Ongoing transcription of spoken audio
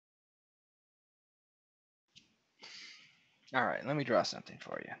All right, let me draw something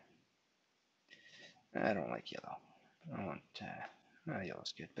for you. I don't like yellow. I want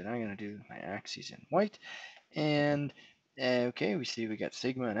yellow's good, but I'm gonna do my axes in white. And okay, we see we got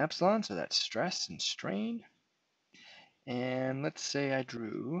sigma and epsilon, so that's stress and strain. And let's say I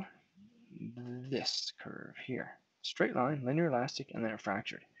drew this curve here. Straight line, linear elastic, and then it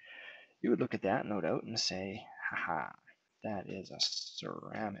fractured. You would look at that, no doubt, and say, haha, that is a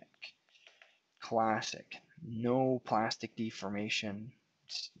ceramic. Classic. No plastic deformation.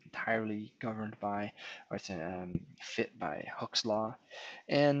 It's entirely governed by, or it's fit by Hooke's law.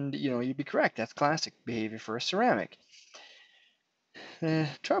 And, you'd be correct. That's classic behavior for a ceramic. The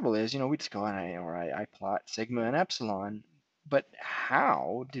trouble is, we just go and I plot sigma and epsilon, but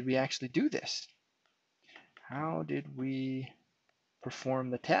how did we actually do this? How did we perform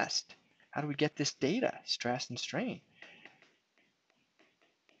the test? How do we get this data, stress and strain?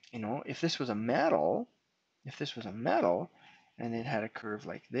 If this was a metal, and it had a curve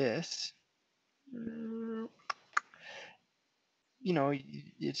like this,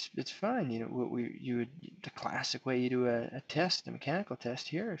 it's fine. The classic way you do a test, a mechanical test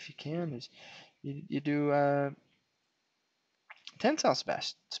here, if you can, is you do a tensile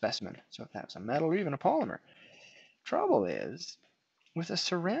specimen. So if that's a metal or even a polymer. Trouble is, with a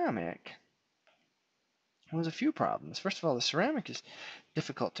ceramic, there's a few problems. First of all, the ceramic is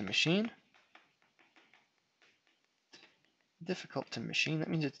difficult to machine. That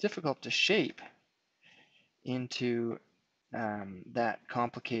means it's difficult to shape into that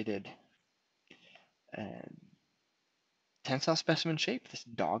complicated uh, tensile specimen shape, this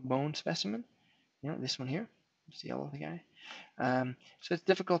dog bone specimen. This one here. See all of the guy. So it's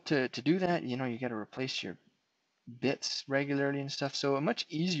difficult to do that. You got to replace your bits regularly and stuff. So a much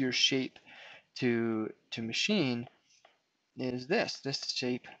easier shape to machine is this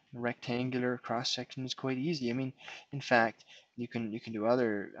shape. Rectangular cross section is quite easy. I mean, in fact, you can do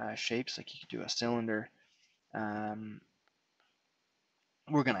other shapes, like you could do a cylinder. Um,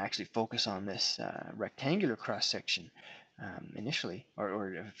 we're going to actually focus on this rectangular cross section initially,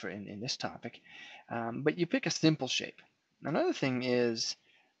 or for in this topic. But you pick a simple shape. Another thing is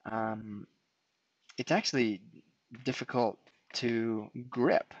um, it's actually difficult to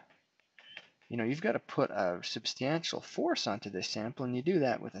grip. You've got to put a substantial force onto this sample, and you do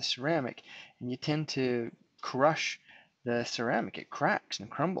that with a ceramic, and you tend to crush the ceramic. It cracks and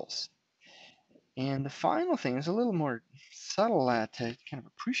crumbles. And the final thing is a little more subtle to kind of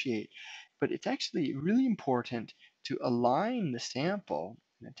appreciate, but it's actually really important to align the sample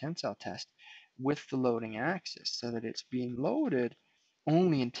in a tensile test with the loading axis so that it's being loaded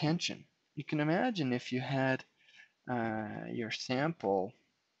only in tension. You can imagine if you had your sample,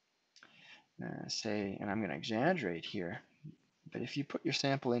 say, and I'm going to exaggerate here, but if you put your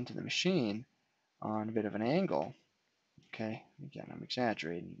sample into the machine on a bit of an angle, okay, again, I'm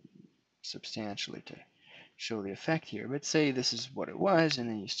exaggerating substantially to show the effect here, but say this is what it was, and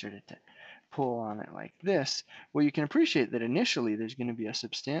then you started to pull on it like this, well, you can appreciate that initially there's going to be a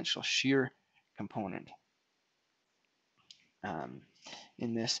substantial shear component um,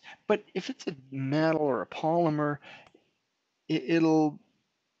 in this. But if it's a metal or a polymer, it'll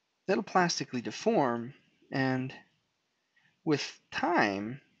plastically deform, and with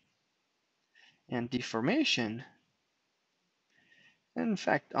time and deformation, and in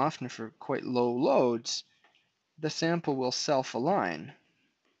fact often for quite low loads, the sample will self-align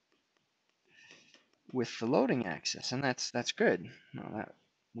with the loading axis, and that's good. No, that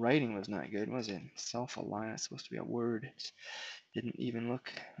writing was not good, was it? Self-align, it's supposed to be a word. It didn't even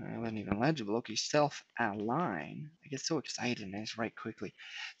look, it wasn't even legible. Okay, self-align. I get so excited and I just write quickly.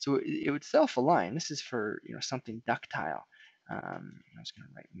 So it would self-align. This is for something ductile. I was going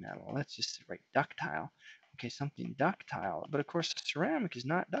to write metal. Let's just write ductile. Okay, something ductile. But of course, the ceramic is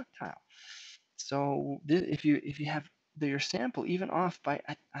not ductile. So if you have your sample even off by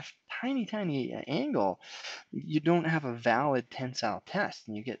a tiny angle, you don't have a valid tensile test,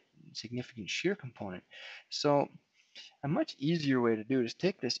 and you get significant shear component. So a much easier way to do it is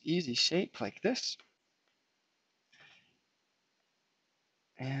take this easy shape like this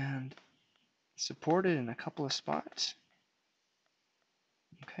and support it in a couple of spots.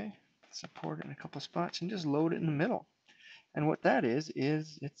 Okay, support it in a couple of spots and just load it in the middle. And what that is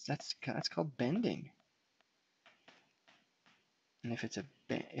that's called bending. And if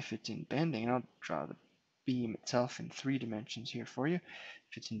it's in bending, and I'll draw the beam itself in 3 dimensions here for you.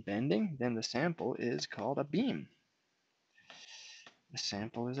 If it's in bending, then the sample is called a beam. The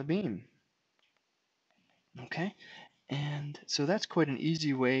sample is a beam. Okay, and so that's quite an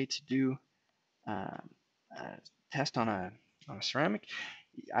easy way to do a test on a ceramic.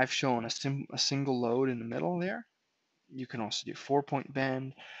 I've shown a single load in the middle there. You can also do 4-point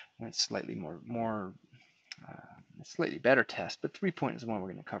bend, and it's slightly a slightly better test, but 3-point is the one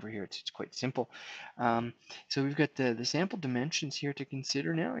we're going to cover here. It's quite simple. So we've got the sample dimensions here to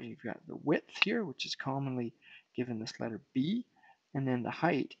consider now. You've got the width here, which is commonly given this letter B, and then the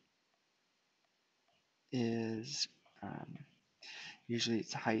height is usually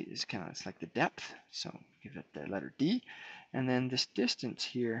its height is it's like the depth, so give it the letter D, and then this distance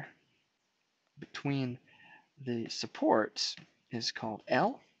here between the supports is called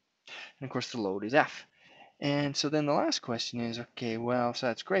L, and of course the load is F. And so then the last question is, okay, well, so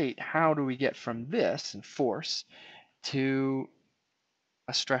that's great. How do we get from this and force to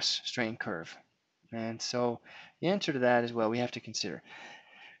a stress strain curve? And so the answer to that is, well, we have to consider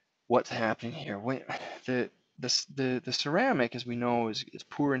what's happening here. The ceramic, as we know, is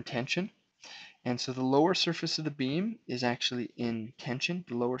poor in tension. And so the lower surface of the beam is actually in tension.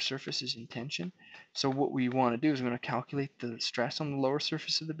 The lower surface is in tension. So what we want to do is we're going to calculate the stress on the lower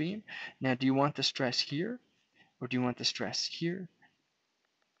surface of the beam. Now, do you want the stress here or do you want the stress here?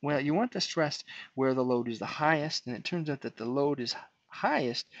 Well, you want the stress where the load is the highest, and it turns out that the load is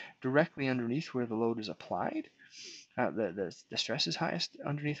highest directly underneath where the load is applied. The stress is highest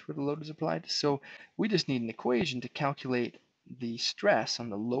underneath where the load is applied. So we just need an equation to calculate the stress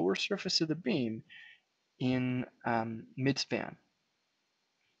on the lower surface of the beam in midspan.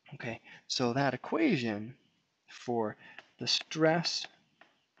 Okay, so that equation for the stress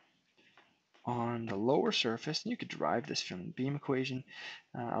on the lower surface, and you could derive this from the beam equation.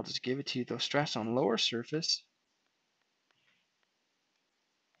 I'll just give it to you. The stress on lower surface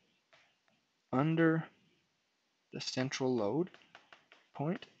under the central load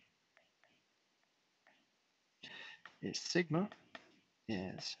point is sigma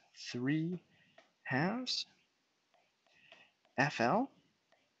is 3 halves FL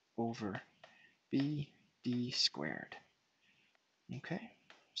over BD squared. Okay,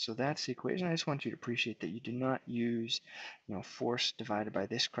 so that's the equation. I just want you to appreciate that you do not use, force divided by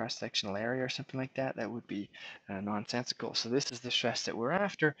this cross-sectional area or something like that. That would be nonsensical. So this is the stress that we're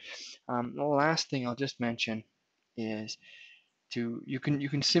after. The last thing I'll just mention is you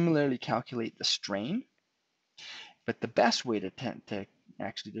can similarly calculate the strain, but the best way to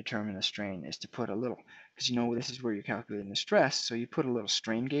actually determine the strain is to put a little, because this is where you're calculating the stress, so you put a little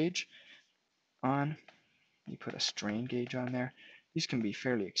strain gauge on. You put a strain gauge on there. These can be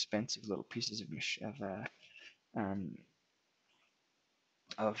fairly expensive little pieces of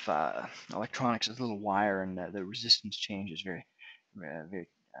electronics. There's a little wire, and the resistance changes very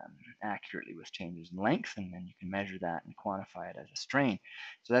accurately with changes in length, and then you can measure that and quantify it as a strain.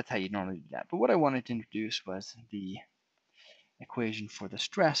 So that's how you normally do that. But what I wanted to introduce was the equation for the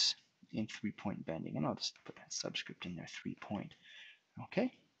stress in 3-point bending, and I'll just put that subscript in there, 3-point.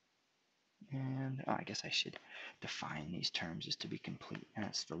 Okay. And I guess I should define these terms just to be complete.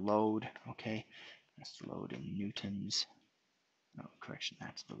 That's the load, okay? That's the load in newtons. No, correction,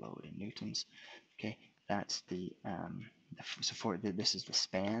 that's the load in newtons. Okay, that's this is the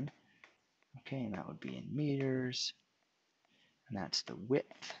span. Okay, and that would be in meters. And that's the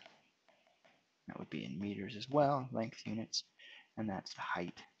width. That would be in meters as well, length units. And that's the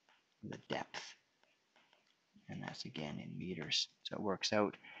height, the depth. And that's again in meters. So it works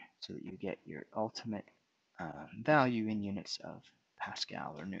out so that you get your ultimate value in units of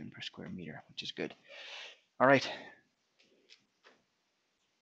Pascal or Newton per square meter, which is good. All right,